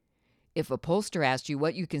If a pollster asked you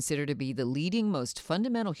what you consider to be the leading most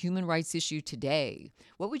fundamental human rights issue today,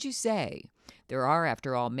 what would you say? There are,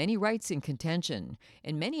 after all, many rights in contention,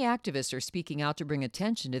 and many activists are speaking out to bring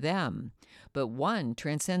attention to them. But one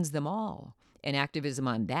transcends them all, and activism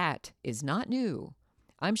on that is not new.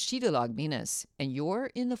 I'm Sheila Logminas, and you're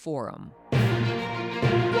in the forum.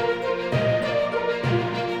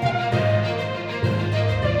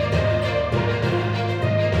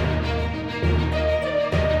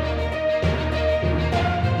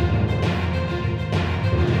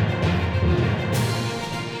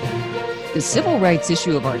 The civil rights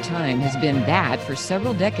issue of our time has been that for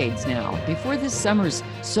several decades now. Before this summer's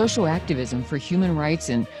social activism for human rights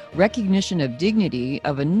and recognition of dignity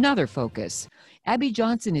of another focus. Abby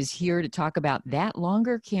Johnson is here to talk about that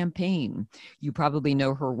longer campaign. You probably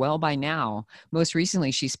know her well by now. Most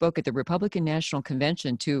recently, she spoke at the Republican National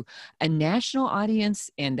Convention to a national audience,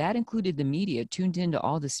 and that included the media tuned into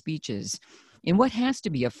all the speeches. In what has to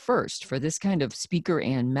be a first for this kind of speaker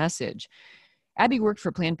and message. Abby worked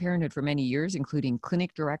for Planned Parenthood for many years, including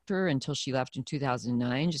clinic director until she left in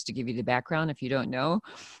 2009, just to give you the background if you don't know.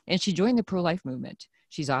 And she joined the pro-life movement.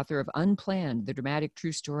 She's author of Unplanned, the dramatic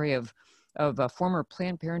true story of a former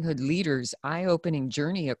Planned Parenthood leader's eye-opening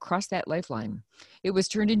journey across that lifeline. It was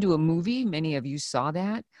turned into a movie. Many of you saw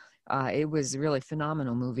that. It was a really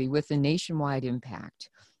phenomenal movie with a nationwide impact.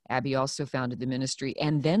 Abby also founded the ministry,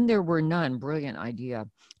 And Then There Were None, brilliant idea,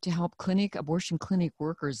 to help abortion clinic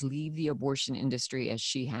workers leave the abortion industry as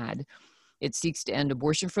she had. It seeks to end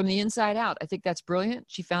abortion from the inside out. I think that's brilliant.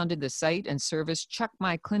 She founded the site and service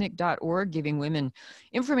chuckmyclinic.org, giving women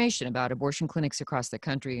information about abortion clinics across the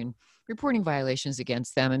country and reporting violations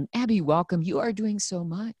against them. And Abby, welcome. You are doing so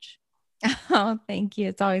much. Oh, thank you.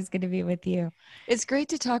 It's always good to be with you. It's great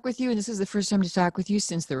to talk with you. And this is the first time to talk with you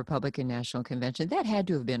since the Republican National Convention. That had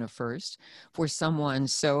to have been a first for someone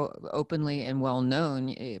so openly and well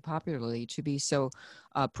known, popularly, to be so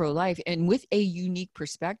pro-life and with a unique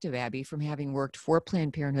perspective, Abby, from having worked for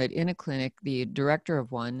Planned Parenthood in a clinic, the director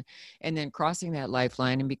of one, and then crossing that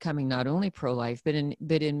lifeline and becoming not only pro-life, but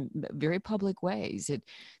in very public ways,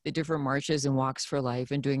 the different marches and walks for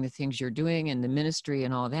life and doing the things you're doing and the ministry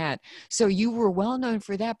and all that. So you were well known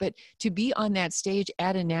for that, but to be on that stage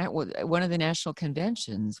at one of the national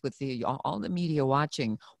conventions with all the media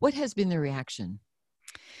watching, what has been the reaction?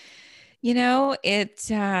 You know, it's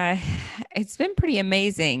been pretty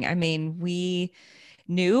amazing. I mean, we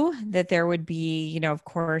knew that there would be, of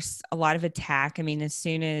course, a lot of attack. I mean, as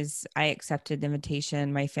soon as I accepted the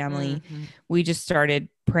invitation, my family, we just started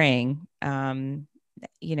praying,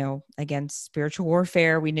 against spiritual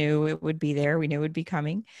warfare. We knew it would be there. We knew it would be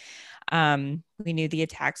coming. We knew the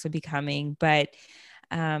attacks would be coming, but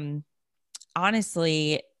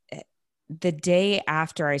honestly, the day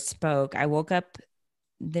after I spoke, I woke up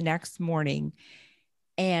the next morning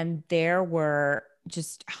and there were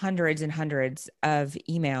just hundreds and hundreds of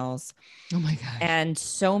emails. Oh my gosh. And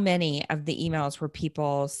so many of the emails were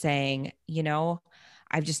people saying,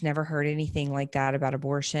 I've just never heard anything like that about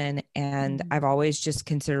abortion. And I've always just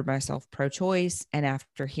considered myself pro-choice. And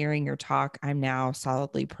after hearing your talk, I'm now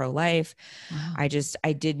solidly pro-life. Wow. I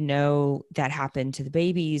didn't know that happened to the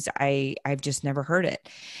babies. I've just never heard it.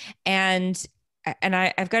 And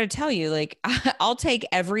I've got to tell you, like, I'll take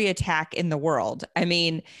every attack in the world. I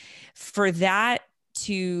mean, for that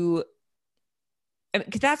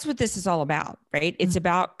because that's what this is all about, right? It's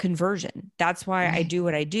about conversion. That's why I do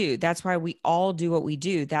what I do. That's why we all do what we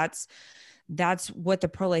do. That's what the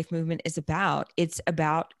pro-life movement is about. It's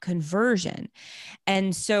about conversion.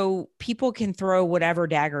 And so people can throw whatever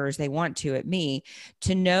daggers they want to at me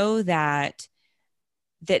to know that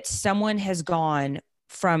someone has gone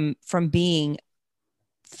from being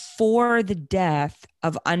for the death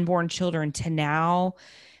of unborn children to now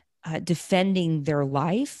defending their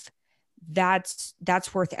life. That's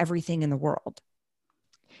worth everything in the world.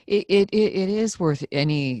 It is worth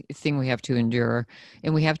anything we have to endure,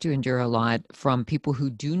 and we have to endure a lot from people who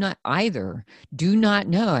do not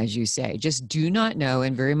know, as you say, just do not know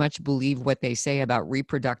and very much believe what they say about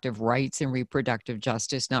reproductive rights and reproductive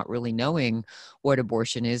justice, not really knowing what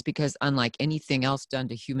abortion is, because unlike anything else done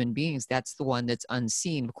to human beings, that's the one that's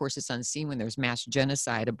unseen. Of course, it's unseen when there's mass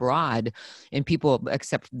genocide abroad and people,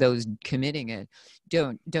 except those committing it,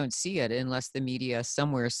 don't see it unless the media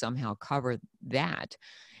somewhere somehow cover that.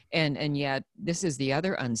 And yet this is the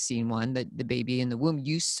other unseen one, that the baby in the womb,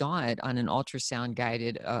 you saw it on an ultrasound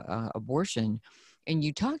guided abortion. And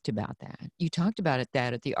you talked about that. You talked about it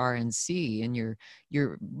that at the RNC in your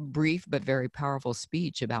brief but very powerful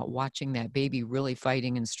speech about watching that baby really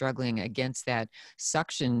fighting and struggling against that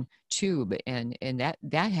suction tube, and that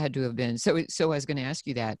had to have been so. So I was going to ask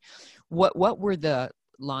you that. What were the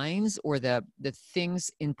lines or the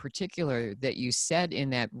things in particular that you said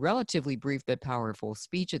in that relatively brief but powerful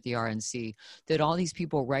speech at the RNC that all these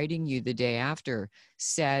people writing you the day after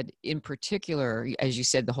said in particular, as you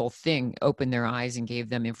said, the whole thing opened their eyes and gave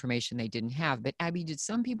them information they didn't have. But Abby, did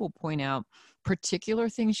some people point out particular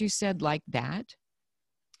things you said like that?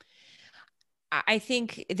 I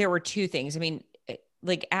think there were two things. I mean,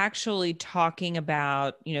 like actually talking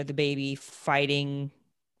about, the baby fighting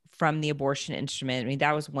from the abortion instrument. I mean,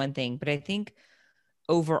 that was one thing, but I think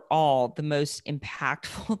overall, the most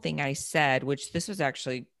impactful thing I said, which this was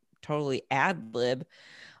actually totally ad lib,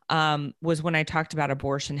 was when I talked about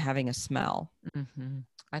abortion having a smell. Mm-hmm.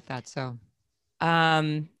 I thought so.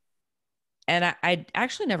 And I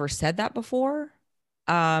actually never said that before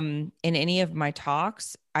in any of my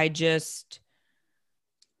talks. I just,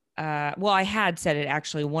 I had said it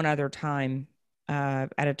actually one other time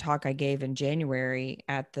at a talk I gave in January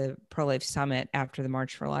at the Pro-Life Summit after the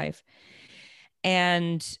March for Life.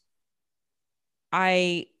 And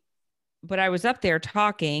I was up there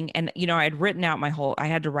talking and, I had written out I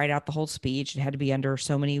had to write out the whole speech. It had to be under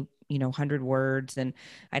so many, 100 words, and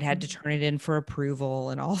I'd had to turn it in for approval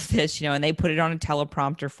and all of this, and they put it on a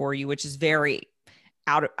teleprompter for you, which is very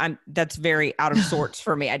that's very out of sorts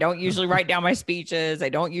for me. I don't usually write down my speeches. I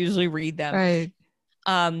don't usually read them. Right.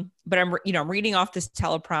 But I'm reading off this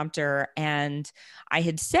teleprompter, and I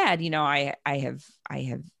had said, I have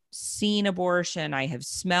seen abortion, I have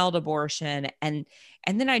smelled abortion, and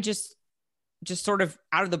then I just sort of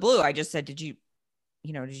out of the blue, I just said, did you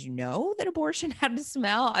know that abortion had a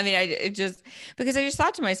smell? I mean, because I just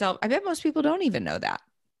thought to myself, I bet most people don't even know that.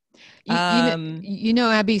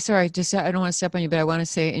 Abby, sorry, just I don't want to step on you, but I want to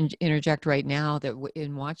say interject right now that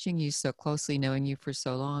in watching you so closely, knowing you for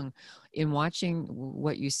so long, in watching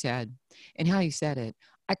what you said and how you said it,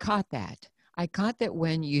 I caught that. I caught that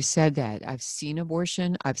when you said that. I've seen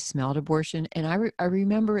abortion, I've smelled abortion, and I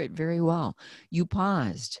remember it very well. You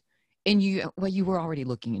paused. And you were already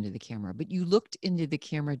looking into the camera, but you looked into the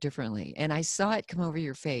camera differently. And I saw it come over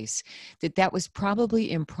your face that was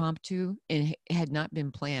probably impromptu and had not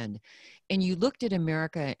been planned. And you looked at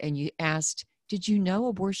America and you asked, did you know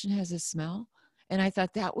abortion has a smell? And I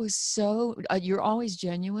thought that was so, you're always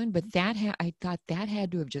genuine, but I thought that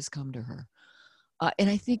had to have just come to her. And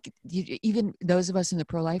I think even those of us in the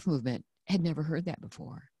pro-life movement had never heard that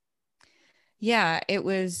before. Yeah, it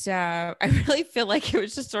was, I really feel like it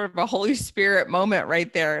was just sort of a Holy Spirit moment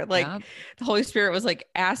right there. Like the Holy Spirit was like,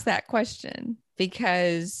 ask that question,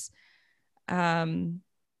 because I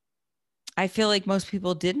feel like most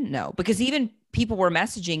people didn't know, because even people were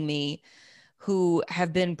messaging me who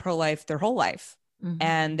have been pro-life their whole life. Mm-hmm.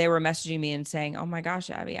 And they were messaging me and saying, oh my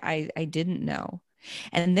gosh, Abby, I didn't know.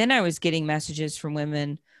 And then I was getting messages from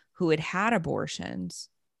women who had had abortions,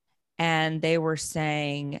 and they were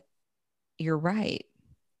saying, you're right,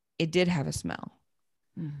 it did have a smell.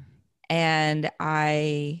 And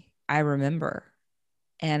I remember,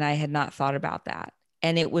 and I had not thought about that,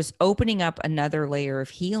 and it was opening up another layer of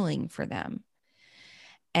healing for them,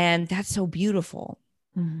 and that's so beautiful.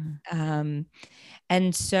 And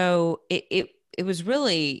so it was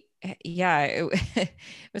really, it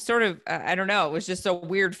was sort of I don't know, it was just a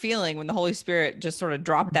weird feeling when the Holy Spirit just sort of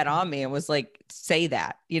dropped that on me and was like, say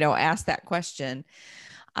that, ask that question.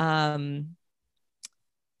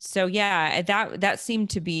 So yeah, that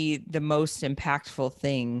seemed to be the most impactful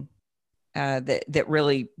thing that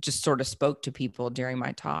really just sort of spoke to people during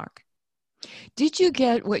my talk. Did you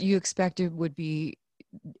get what you expected would be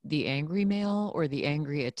the angry mail or the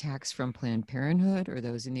angry attacks from Planned Parenthood or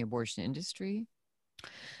those in the abortion industry?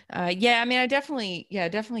 Yeah, I mean, I definitely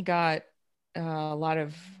got a lot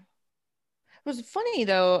of. It was funny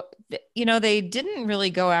though, they didn't really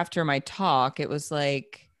go after my talk. It was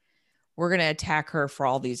like, we're going to attack her for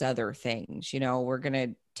all these other things. We're going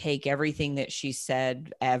to take everything that she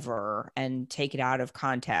said and take it out of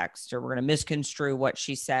context, or we're going to misconstrue what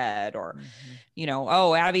she said, or,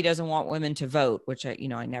 oh, Abby doesn't want women to vote, which I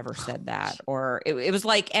never said that. Or it was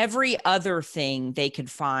like every other thing they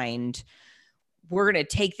could find. We're going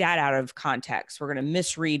to take that out of context. We're going to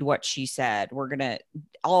misread what she said. We're going to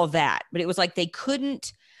all of that. But it was like they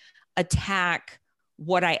couldn't attack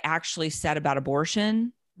what I actually said about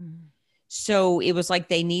abortion. So it was like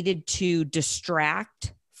they needed to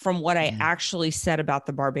distract from what I actually said about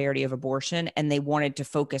the barbarity of abortion. And they wanted to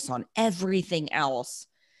focus on everything else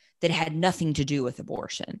that had nothing to do with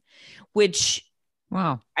abortion, which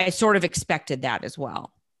Wow. I sort of expected that as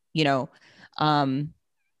well. You know, um,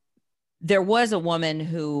 there was a woman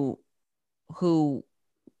who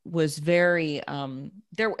was very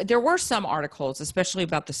there were some articles, especially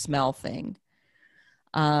about the smell thing,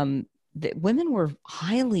 that women were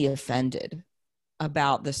highly offended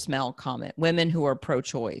about the smell comment, women who are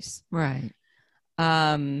pro-choice. Right.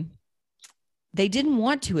 um they didn't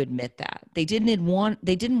want to admit that. They didn't want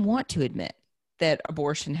to admit that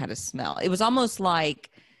abortion had a smell. It was almost like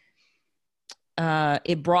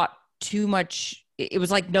it brought too much. It was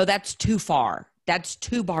like, no, that's too far. That's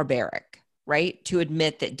too barbaric, right? To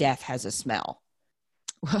admit that death has a smell.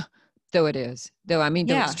 Though it is, though, I mean,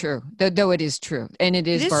 though it's Yeah, true, though it is true, and it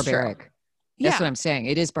it is is true. barbaric. That's what Yeah. I'm saying.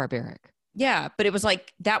 It is barbaric. Yeah, but it was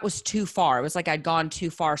like that was too far. It was like I'd gone too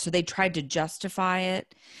far. So they tried to justify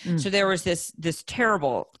it. Mm. So there was this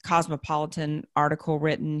terrible Cosmopolitan article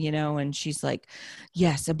written, and she's like,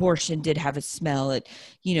 "Yes, abortion did have a smell. It,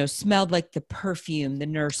 smelled like the perfume the Oh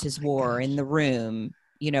nurses my wore in gosh. the room,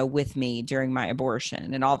 with me during my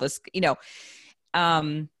abortion and all this,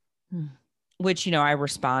 um Mm. which I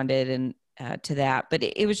responded and to that, but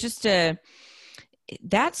it was just it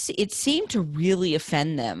seemed to really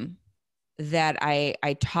offend them that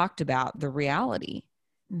I talked about the reality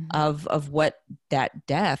Mhm. of what that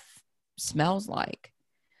death smells like.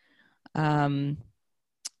 Um,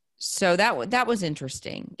 so that was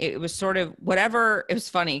interesting. It was sort of whatever. It was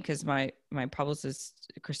funny because my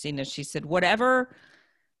publicist Christina, she said, whatever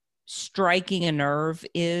striking a nerve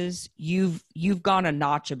is, you've gone a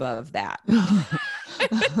notch above that.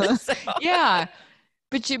 So, Yeah.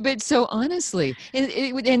 But so honestly,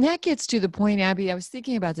 and that gets to the point, Abby. I was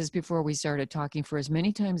thinking about this before we started talking. For as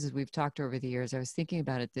many times as we've talked over the years, I was thinking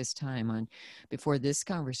about it this time before this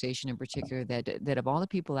conversation in particular. That of all the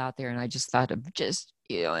people out there, and I just thought of just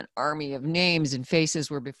an army of names and faces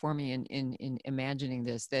were before me in imagining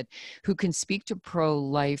this. That who can speak to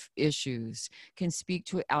pro-life issues, can speak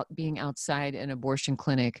to being outside an abortion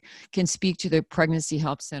clinic, can speak to the pregnancy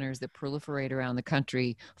help centers that proliferate around the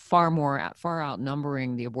country, far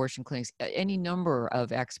outnumbering the abortion clinics, any number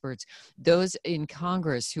of experts, those in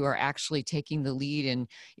Congress who are actually taking the lead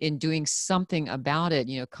in doing something about it.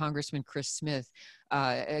 Congressman Chris Smith,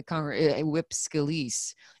 Whip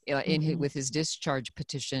Scalise, mhm. with his discharge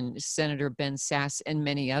petition, Senator Ben Sass, and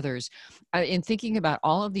many others. In thinking about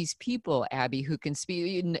all of these people, Abby, who can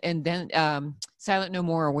speak, and then Silent No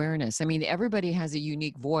More Awareness. I mean, everybody has a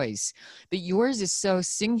unique voice, but yours is so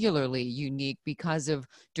singularly unique because of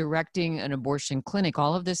directing an abortion clinic.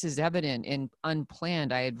 All of this is evident and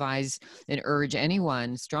unplanned. I advise and urge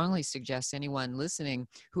anyone, strongly suggest anyone listening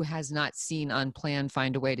who has not seen Unplanned,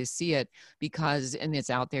 find a way to see it, because, and it's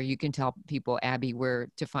out there. You can tell people, Abby, where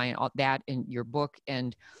to find all that in your book,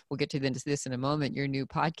 and we'll get to this in a moment, your new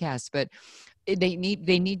podcast. But they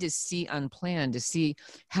need to see Unplanned, to see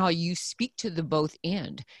how you speak to the both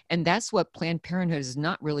and that's what Planned Parenthood is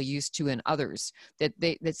not really used to in others, that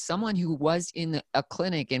someone who was in a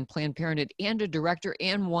clinic in Planned Parenthood and a director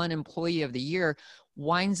and one employee of the year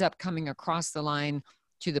winds up coming across the line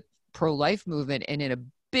to the pro-life movement, and in a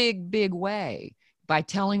big way, by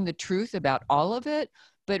telling the truth about all of it,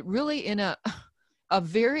 but really in a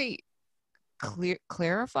very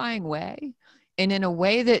clarifying way, and in a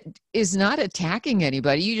way that is not attacking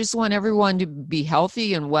anybody. You just want everyone to be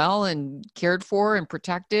healthy and well and cared for and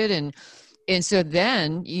protected, and so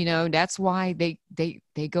then that's why they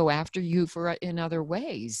go after you for in other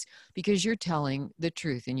ways, because you're telling the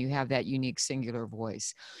truth and you have that unique singular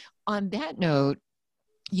voice. On that note,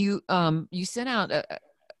 you sent out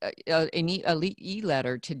an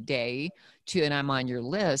e-letter today to, and I'm on your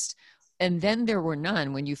list, and then there were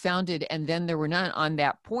none when you founded, and then there were none. On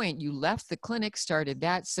that point, you left the clinic, started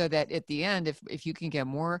that, so that at the end, if you can get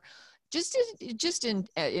more,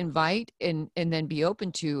 invite and then be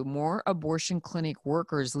open to more abortion clinic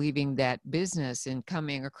workers leaving that business and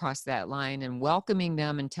coming across that line, and welcoming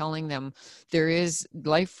them and telling them there is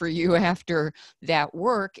life for you after that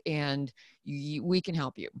work, and we can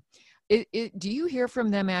help you. Do you hear from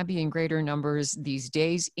them, Abby, in greater numbers these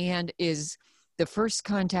days? And is the first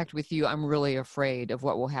contact with you, I'm really afraid of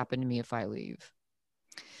what will happen to me if I leave?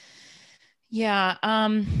 Yeah.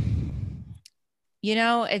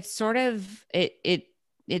 It's sort of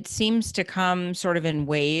it seems to come sort of in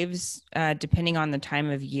waves, depending on the time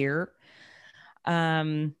of year.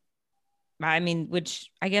 Um, I mean, which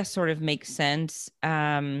I guess sort of makes sense.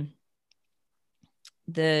 The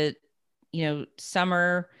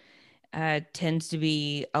Summer tends to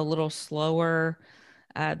be a little slower.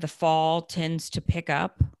 The fall tends to pick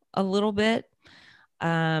up a little bit.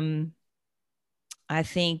 Um, I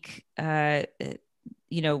think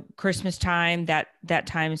Christmas time, that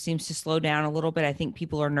time seems to slow down a little bit. I think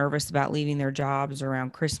people are nervous about leaving their jobs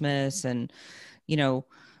around Christmas and, you know,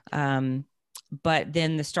 but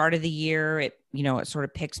then the start of the year, it sort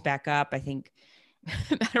of picks back up. I think,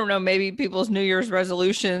 I don't know, maybe people's New Year's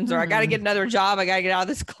resolutions, or I got to get another job. I got to get out of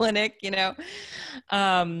this clinic,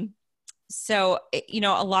 So,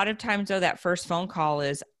 a lot of times though, that first phone call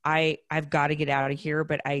is, I've got to get out of here,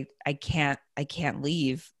 but I can't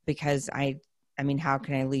leave because how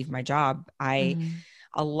can I leave my job? A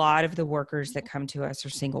lot of the workers that come to us are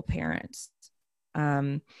single parents.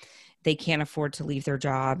 They can't afford to leave their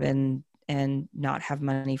job and not have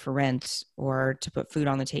money for rent or to put food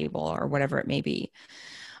on the table or whatever it may be.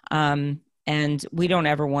 And we don't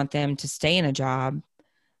ever want them to stay in a job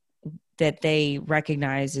that they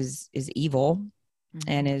recognize is evil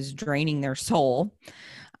and is draining their soul,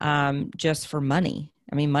 just for money.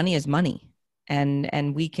 I mean, money is money,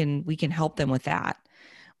 and we can help them with that.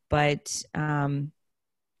 But,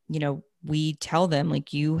 we tell them,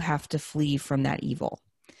 like, you have to flee from that evil.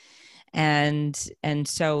 And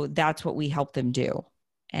so that's what we help them do.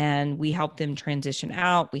 And we help them transition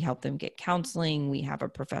out. We help them get counseling. We have a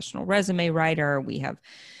professional resume writer. We have,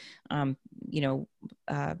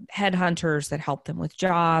 headhunters that help them with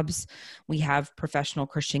jobs. We have professional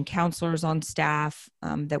Christian counselors on staff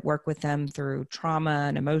that work with them through trauma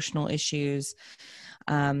and emotional issues.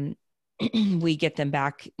 We get them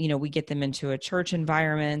back, we get them into a church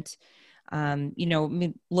environment.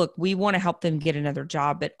 Look, we want to help them get another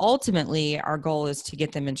job, but ultimately our goal is to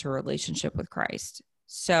get them into a relationship with Christ.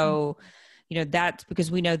 So, that's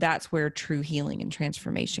because we know that's where true healing and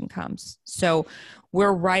transformation comes. So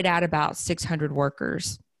we're right at about 600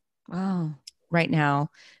 workers right now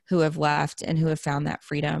who have left and who have found that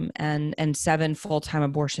freedom, and 7 full-time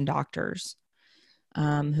abortion doctors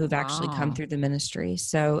who've actually come through the ministry.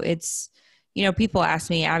 So it's, people ask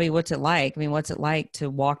me, Abby, what's it like? I mean, what's it like to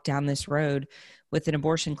walk down this road with an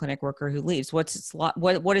abortion clinic worker who leaves? What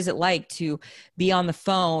is it like to be on the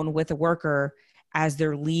phone with a worker as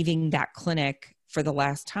they're leaving that clinic for the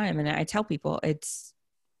last time? And I tell people it's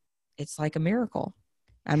like a miracle.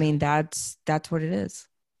 I mean, that's what it is.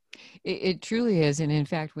 It truly is. And in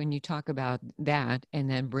fact, when you talk about that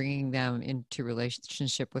and then bringing them into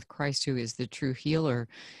relationship with Christ, who is the true healer,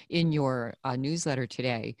 in your newsletter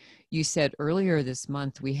today, you said earlier this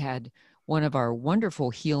month we had one of our wonderful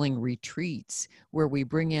healing retreats where we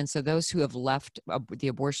bring in, so those who have left the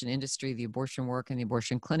abortion industry, the abortion work and the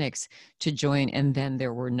abortion clinics to join, and then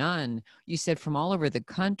there were none, you said, from all over the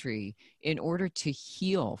country, in order to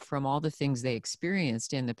heal from all the things they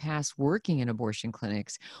experienced in the past working in abortion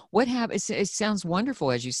clinics. What happened? It sounds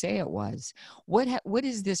wonderful, as you say it was. What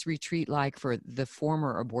is this retreat like for the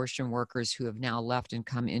former abortion workers who have now left and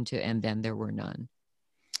come into, and then there were none?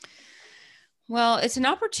 Well, it's an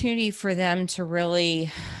opportunity for them to really,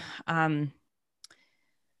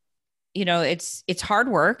 it's hard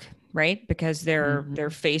work, right? Because they're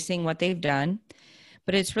facing what they've done,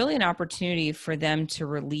 but it's really an opportunity for them to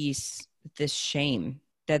release this shame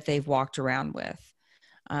that they've walked around with.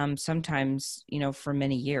 Sometimes, for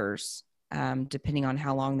many years, depending on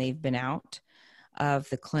how long they've been out of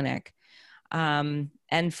the clinic. And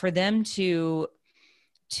for them to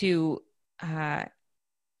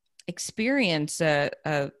experience a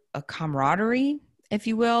camaraderie, if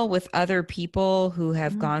you will, with other people who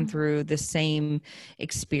have gone through the same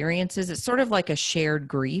experiences. It's sort of like a shared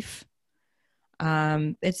grief.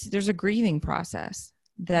 There's a grieving process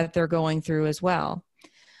that they're going through as well.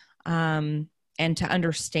 And to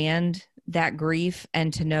understand that grief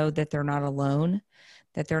and to know that they're not alone,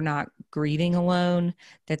 that they're not grieving alone,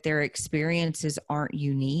 that their experiences aren't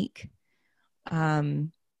unique.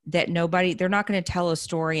 That they're not going to tell a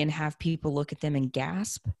story and have people look at them and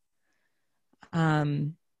gasp,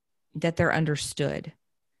 that they're understood.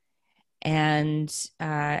 And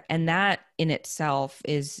that in itself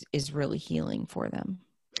is really healing for them.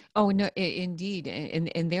 Oh, no, indeed.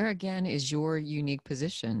 And there again is your unique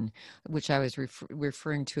position, which I was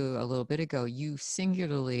referring to a little bit ago. You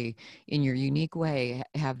singularly, in your unique way,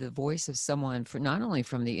 have the voice of someone for not only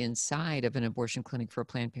from the inside of an abortion clinic for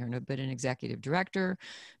Planned Parenthood, but an executive director,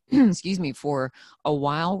 excuse me, for a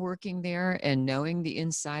while working there and knowing the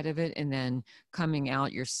inside of it, and then coming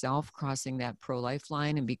out yourself, crossing that pro-life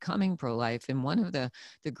line and becoming pro-life, and one of the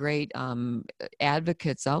great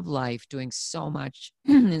advocates of life, doing so much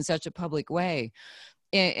in such a public way.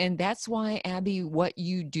 And that's why, Abby, what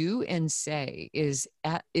you do and say is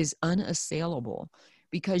unassailable,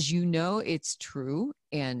 because you know it's true,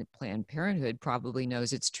 and Planned Parenthood probably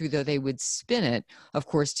knows it's true, though they would spin it, of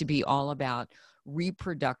course, to be all about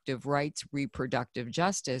reproductive rights, reproductive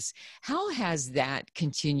justice. How has that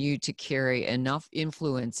continued to carry enough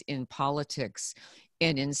influence in politics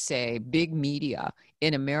and in, say, big media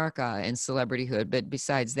in America and celebrityhood? But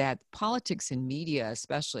besides that, politics and media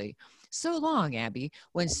especially, so long, Abby,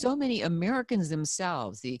 when so many Americans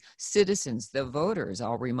themselves, the citizens, the voters,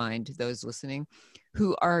 I'll remind those listening,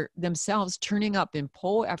 who are themselves turning up in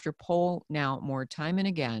poll after poll now more time and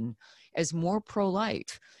again as more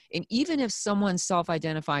pro-life. And even if someone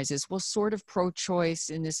self-identifies as, well, sort of pro-choice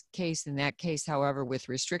in this case, in that case, however, with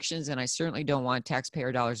restrictions, and I certainly don't want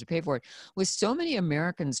taxpayer dollars to pay for it, with so many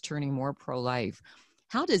Americans turning more pro-life,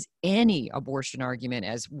 how does any abortion argument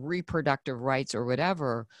as reproductive rights or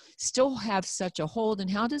whatever still have such a hold? And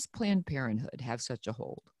how does Planned Parenthood have such a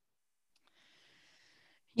hold?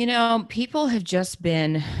 You know, people have just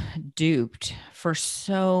been duped for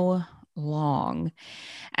so long.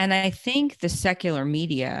 And I think the secular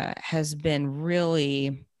media has been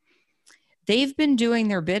really, they've been doing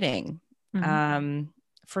their bidding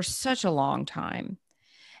for such a long time.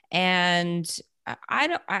 And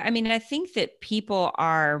I think that people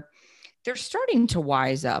they're starting to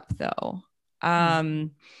wise up though.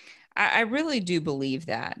 I really do believe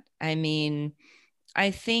that. I mean,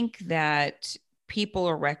 I think that people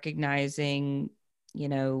are recognizing, you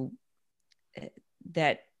know,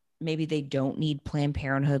 that maybe they don't need Planned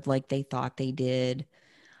Parenthood like they thought they did.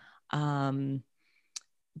 But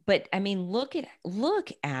I mean, look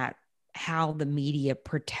at how the media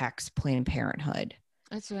protects Planned Parenthood.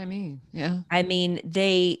 That's what I mean. Yeah. I mean,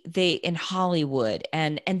 they in Hollywood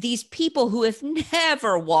and these people who have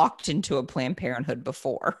never walked into a Planned Parenthood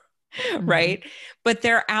before, right? But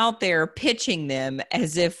they're out there pitching them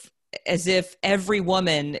as if every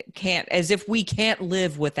woman can't, as if we can't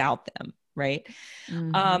live without them, right?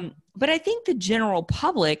 But I think the general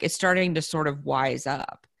public is starting to sort of wise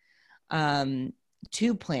up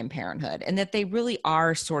to Planned Parenthood, and that they really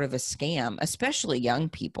are sort of a scam, especially young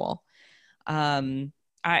people. I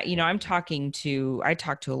talk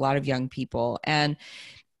to a lot of young people, and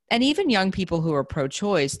even young people who are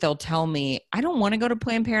pro-choice, they'll tell me, I don't want to go to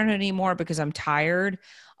Planned Parenthood anymore because I'm tired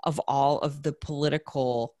of all of the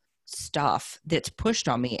political stuff that's pushed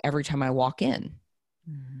on me every time I walk in.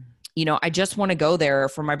 You know, I just want to go there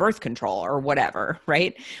for my birth control or whatever,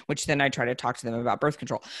 right? Which then I try to talk to them about birth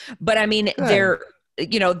control. But I mean, they're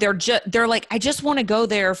like, I just want to go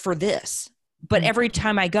there for this. But every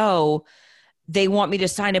time I go, they want me to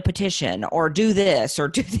sign a petition or do this or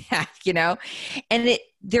do that, you know, and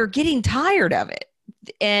they're getting tired of it.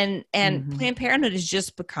 And Planned Parenthood has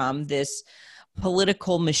just become this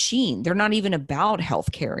political machine. They're not even about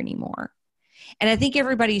healthcare anymore. And I think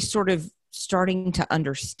everybody's sort of starting to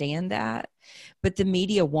understand that, but the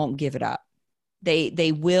media won't give it up.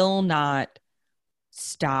 They will not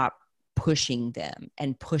stop pushing them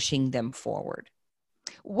and pushing them forward.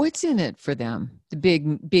 What's in it for them? The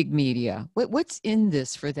big media. What's in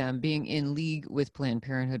this for them, being in league with Planned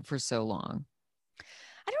Parenthood for so long?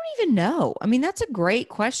 I don't even know. I mean, that's a great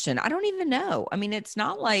question. I don't even know. I mean, it's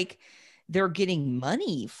not like they're getting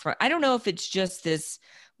money from, I don't know if it's just this,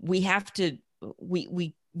 we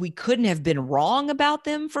couldn't have been wrong about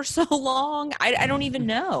them for so long. I don't even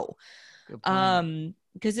know.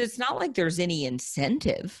 Because it's not like there's any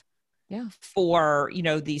incentive for, you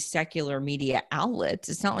know, these secular media outlets.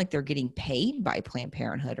 It's not like they're getting paid by Planned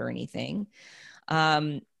Parenthood or anything.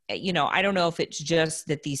 You know, I don't know if it's just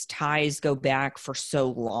that these ties go back for so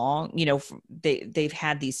long. You know, they've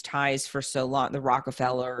had these ties for so long, the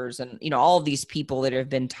Rockefellers and, you know, all of these people that have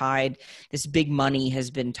been tied, this big money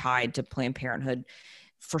has been tied to Planned Parenthood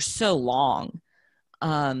for so long,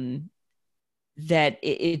 that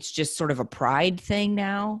it's just sort of a pride thing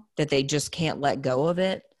now, that they just can't let go of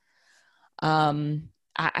it.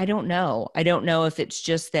 I don't know. I don't know if it's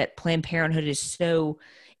just that Planned Parenthood is so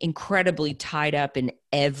incredibly tied up in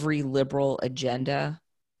every liberal agenda.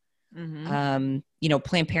 You know,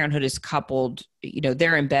 Planned Parenthood is coupled, you know,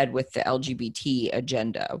 they're in bed with the LGBT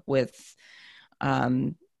agenda, with,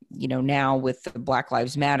 you know, now with the Black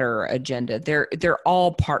Lives Matter agenda. They're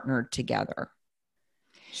all partnered together.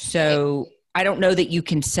 So I don't know that you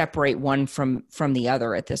can separate one from the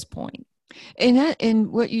other at this point. And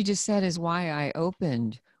what you just said is why I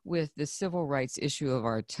opened with the civil rights issue of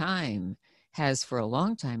our time has for a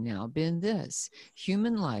long time now been this: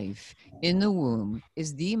 human life in the womb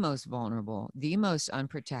is the most vulnerable, the most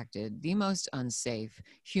unprotected, the most unsafe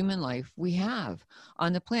human life we have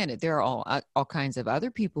on the planet. There are all kinds of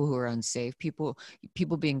other people who are unsafe, people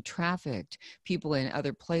being trafficked, people in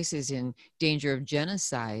other places in danger of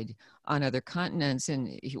genocide, on other continents.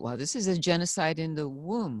 And well, this is a genocide in the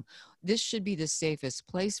womb. This should be the safest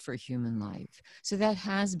place for human life. So that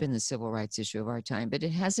has been the civil rights issue of our time, but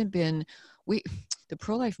it hasn't been, the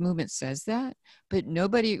pro-life movement says that, but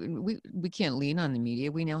we can't lean on the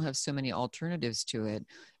media. We now have so many alternatives to it.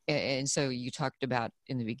 And so you talked about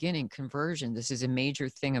in the beginning, conversion. This is a major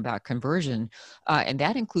thing about conversion. And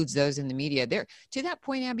that includes those in the media. There, to that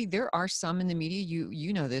point, Abby, there are some in the media,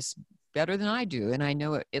 you know this better than I do. And I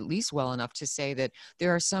know it at least well enough to say that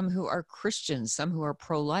there are some who are Christians, some who are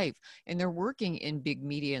pro-life, and they're working in big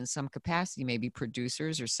media in some capacity, maybe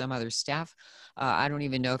producers or some other staff. I don't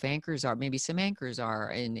even know if anchors are, maybe some anchors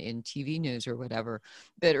are in TV news or whatever,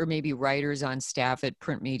 but, or maybe writers on staff at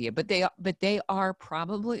print media, but they are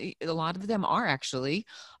probably, a lot of them are actually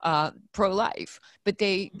pro-life, but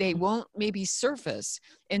they won't maybe surface.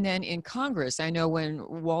 And then in Congress, I know when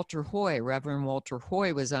Reverend Walter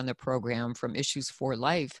Hoy was on the program from Issues for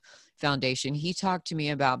Life Foundation, he talked to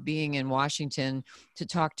me about being in Washington to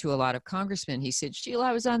talk to a lot of congressmen. He said, Sheila,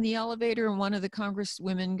 I was on the elevator and one of the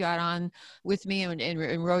congresswomen got on with me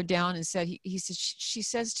and rode down and said, he said, she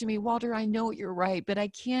says to me, Walter, I know you're right, but I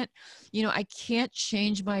can't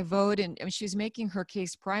change my vote. And I mean, she was making her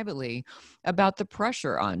case privately about the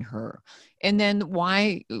pressure on her. And then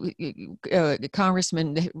why the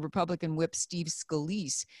Congressman, the Republican whip Steve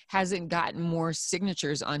Scalise hasn't gotten more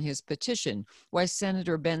signatures on his petition. Why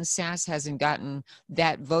Senator Ben Sasse hasn't gotten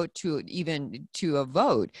that vote to a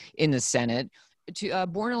vote in the Senate to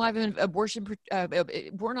Born Alive Infant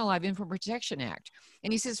Protection Act.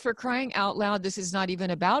 And he says, for crying out loud, this is not even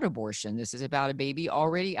about abortion. This is about a baby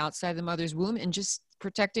already outside the mother's womb and just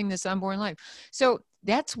protecting this unborn life. So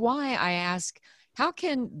that's why I ask, how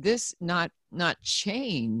can this not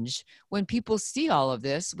change when people see all of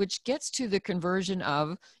this, which gets to the conversion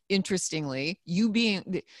of, interestingly, you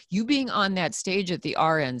being on that stage at the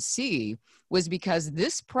RNC was because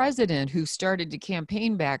this president who started to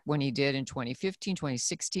campaign back when he did in 2015,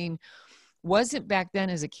 2016, wasn't back then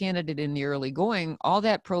as a candidate in the early going all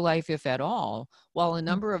that pro-life, if at all, while a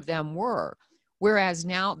number of them were. Whereas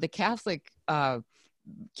now the Catholic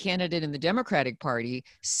candidate in the Democratic Party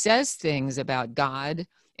says things about God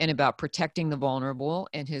and about protecting the vulnerable,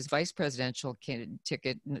 and his vice presidential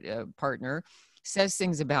ticket partner says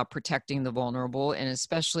things about protecting the vulnerable, and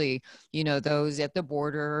especially, those at the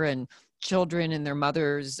border and children in their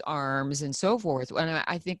mother's arms and so forth. And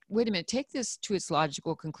I think, wait a minute, take this to its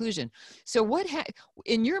logical conclusion. So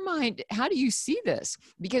in your mind, how do you see this?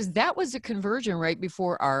 Because that was a conversion right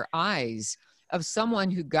before our eyes of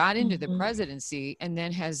someone who got into the presidency and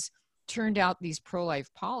then has turned out these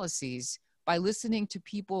pro-life policies by listening to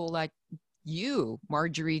people like you,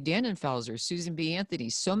 Marjorie Dannenfelser, Susan B. Anthony,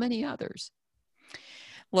 so many others.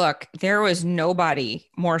 Look, there was nobody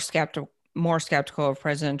more skeptical of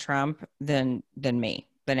President Trump than Abby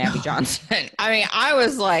Johnson. I mean,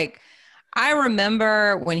 I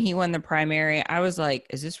remember when he won the primary, I was like,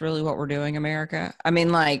 is this really what we're doing, America? I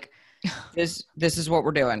mean, like, this is what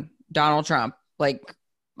we're doing. Donald Trump. Like,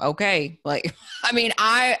 okay. Like, I mean,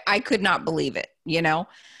 I could not believe it,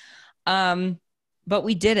 but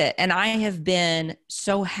we did it. And I have been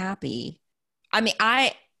so happy. I mean,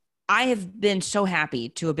 I have been so happy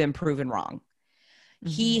to have been proven wrong. Mm-hmm.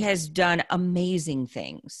 He has done amazing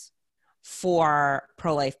things for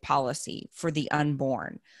pro-life policy, for the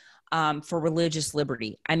unborn, for religious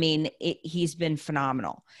liberty. I mean, he's been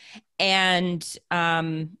phenomenal. And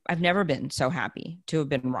I've never been so happy to have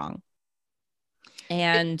been wrong.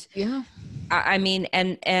 And I mean,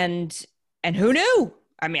 and who knew?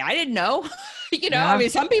 I mean, I didn't know, I mean,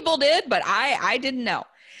 some people did, but I didn't know.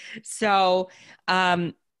 So,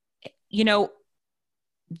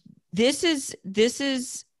 this is,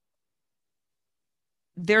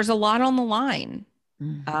 there's a lot on the line,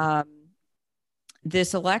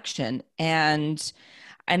 this election. And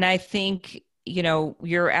I think,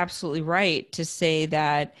 you're absolutely right to say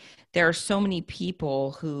that there are so many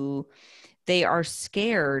people who they are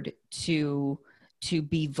scared to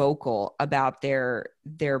be vocal about their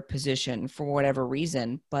position for whatever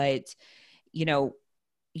reason. But,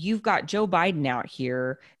 you've got Joe Biden out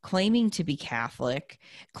here claiming to be Catholic,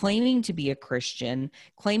 claiming to be a Christian,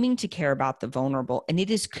 claiming to care about the vulnerable, and it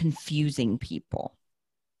is confusing people.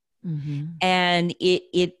 Mm-hmm. And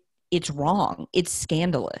it's wrong. It's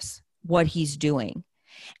scandalous what he's doing.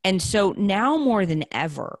 And so now more than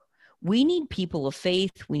ever, we need people of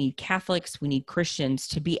faith, we need Catholics, we need Christians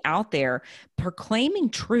to be out there proclaiming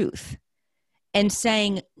truth and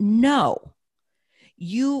saying, no,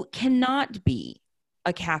 you cannot be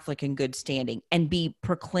a Catholic in good standing and be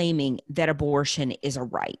proclaiming that abortion is a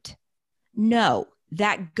right. No,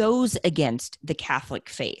 that goes against the Catholic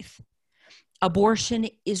faith. Abortion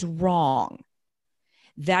is wrong.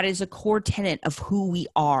 That is a core tenet of who we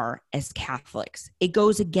are as Catholics. It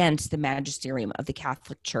goes against the magisterium of the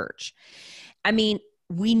Catholic Church. I mean,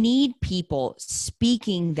 we need people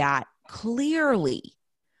speaking that clearly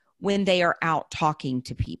when they are out talking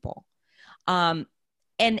to people, and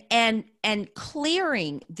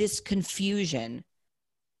clearing this confusion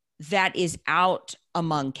that is out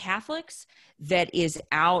among Catholics, that is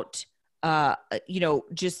out,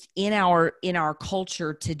 just in our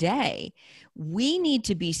culture today. We need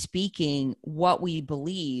to be speaking what we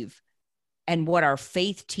believe and what our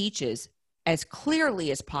faith teaches as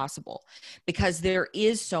clearly as possible, because there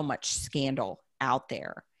is so much scandal out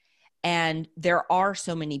there. And there are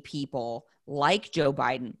so many people like Joe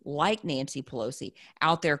Biden, like Nancy Pelosi,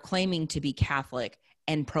 out there claiming to be Catholic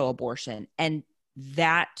and pro-abortion. And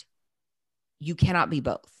that you cannot be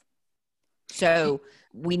both. So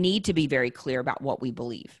we need to be very clear about what we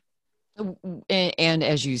believe. And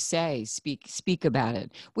as you say, speak about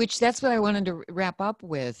it, which that's what I wanted to wrap up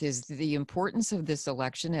with, is the importance of this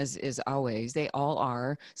election. As always, they all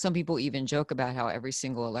are. Some people even joke about how every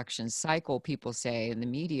single election cycle, people say in the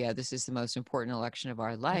media, this is the most important election of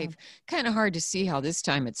our life. Yeah. Kind of hard to see how this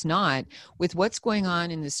time it's not. With what's going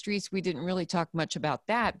on in the streets, we didn't really talk much about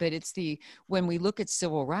that, but it's when we look at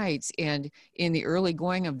civil rights, and in the early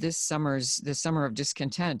going of the summer of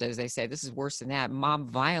discontent, as they say, this is worse than that.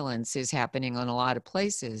 Mob violence is happening on a lot of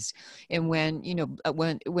places. And when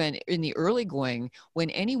in the early going, when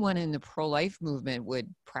anyone in the pro-life movement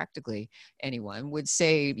practically anyone would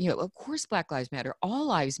say, of course Black Lives Matter, all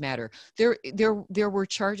lives matter, there were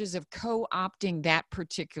charges of co-opting that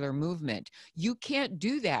particular movement. You can't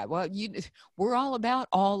do that. Well, we're all about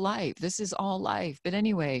all life. This is all life. But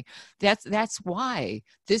anyway, that's why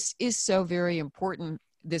this is so very important,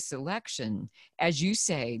 this election, as you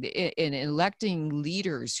say, in electing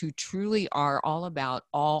leaders who truly are all about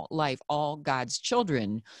all life, all God's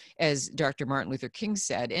children, as Dr. Martin Luther King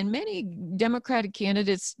said. And many Democratic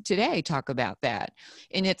candidates today talk about that.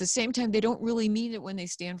 And at the same time, they don't really mean it when they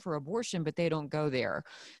stand for abortion, but they don't go there.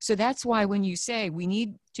 So that's why when you say we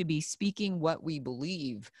need to be speaking what we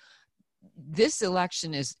believe, this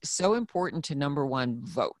election is so important to, number one,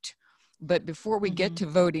 vote. But before we get to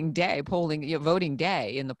voting day in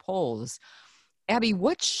the polls, Abby,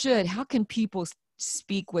 how can people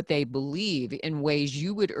speak what they believe in ways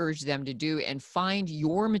you would urge them to do, and find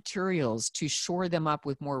your materials to shore them up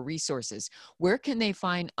with more resources? Where can they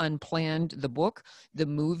find Unplanned, the book, the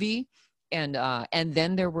movie, and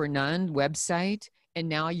Then There Were None website, and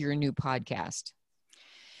now your new podcast?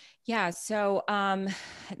 Yeah, so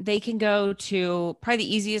they can go to, probably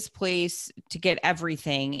the easiest place to get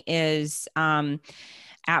everything is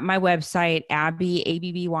at my website,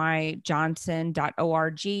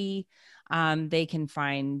 abbyjohnson.org. They can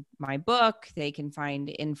find my book. They can find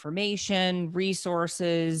information,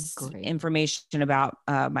 resources, information about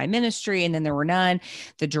my ministry, And Then There Were None.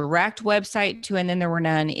 The direct website to And Then There Were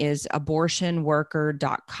None is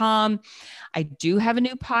abortionworker.com. I do have a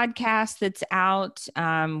new podcast that's out.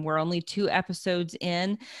 We're only 2 episodes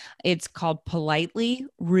in. It's called Politely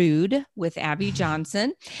Rude with Abby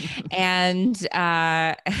Johnson. And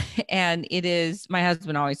it is, my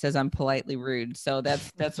husband always says I'm politely rude. So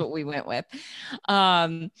that's what we went with.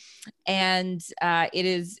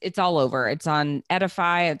 It's all over. It's on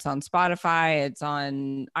Edify, it's on Spotify, it's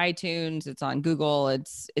on iTunes, it's on Google,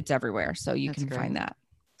 it's everywhere. So you can find that.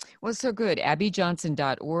 Well, so good.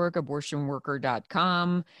 abbyjohnson.org,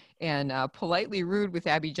 abortionworker.com, and Politely Rude with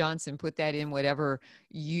Abby Johnson. Put that in whatever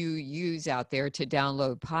you use out there to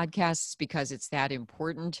download podcasts, because it's that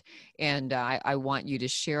important. And I want you to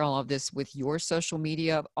share all of this with your social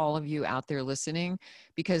media, all of you out there listening,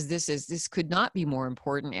 because this could not be more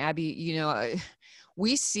important. Abby,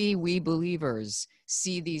 we believers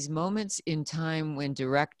see these moments in time when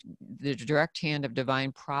the direct hand of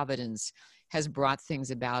divine providence has brought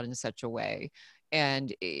things about in such a way.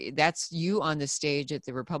 And that's you on the stage at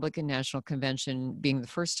the Republican National Convention, being the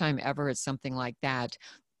first time ever at something like that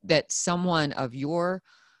someone of your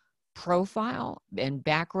profile and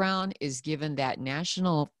background is given that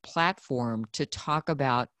national platform to talk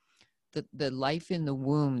about the life in the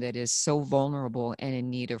womb that is so vulnerable and in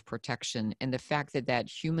need of protection, and the fact that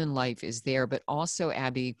human life is there, but also,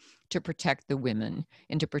 Abby, to protect the women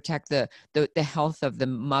and to protect the health of the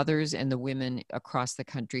mothers and the women across the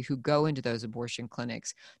country who go into those abortion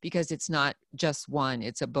clinics, because it's not just one,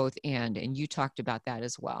 it's a both and you talked about that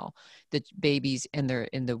as well, the babies and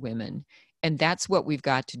the women. And that's what we've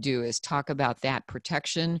got to do, is talk about that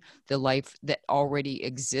protection, the life that already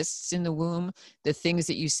exists in the womb, the things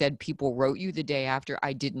that you said people wrote you the day after.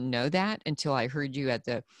 I didn't know that until I heard you at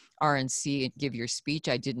the RNC give your speech.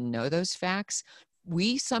 I didn't know those facts.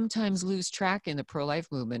 We sometimes lose track in the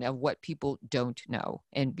pro-life movement of what people don't know,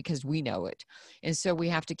 and because we know it. And so we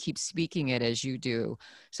have to keep speaking it as you do.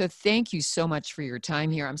 So thank you so much for your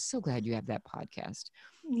time here. I'm so glad you have that podcast.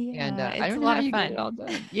 Yeah, And I it's don't a know lot how of you get fun. it all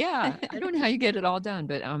done. Yeah, I don't know how you get it all done,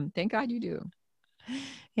 but thank God you do.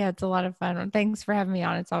 Yeah, it's a lot of fun. Thanks for having me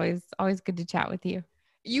on. It's always good to chat with you.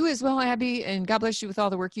 You as well, Abby, and God bless you with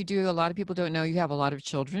all the work you do. A lot of people don't know you have a lot of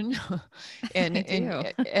children. and I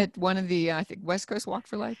do. at one of the, I think, West Coast Walk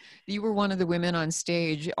for Life, you were one of the women on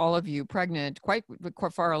stage, all of you pregnant, quite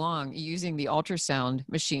far along, using the ultrasound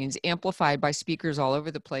machines amplified by speakers all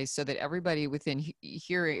over the place so that everybody within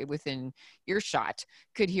earshot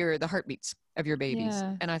could hear the heartbeats of your babies.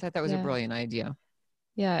 Yeah. And I thought that was a brilliant idea.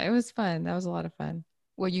 Yeah, it was fun. That was a lot of fun.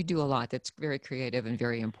 Well, you do a lot that's very creative and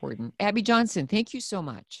very important. Abby Johnson, thank you so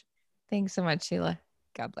much. Thanks so much, Sheila.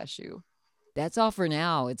 God bless you. That's all for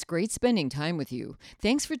now. It's great spending time with you.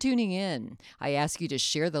 Thanks for tuning in. I ask you to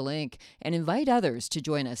share the link and invite others to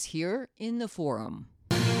join us here in the forum.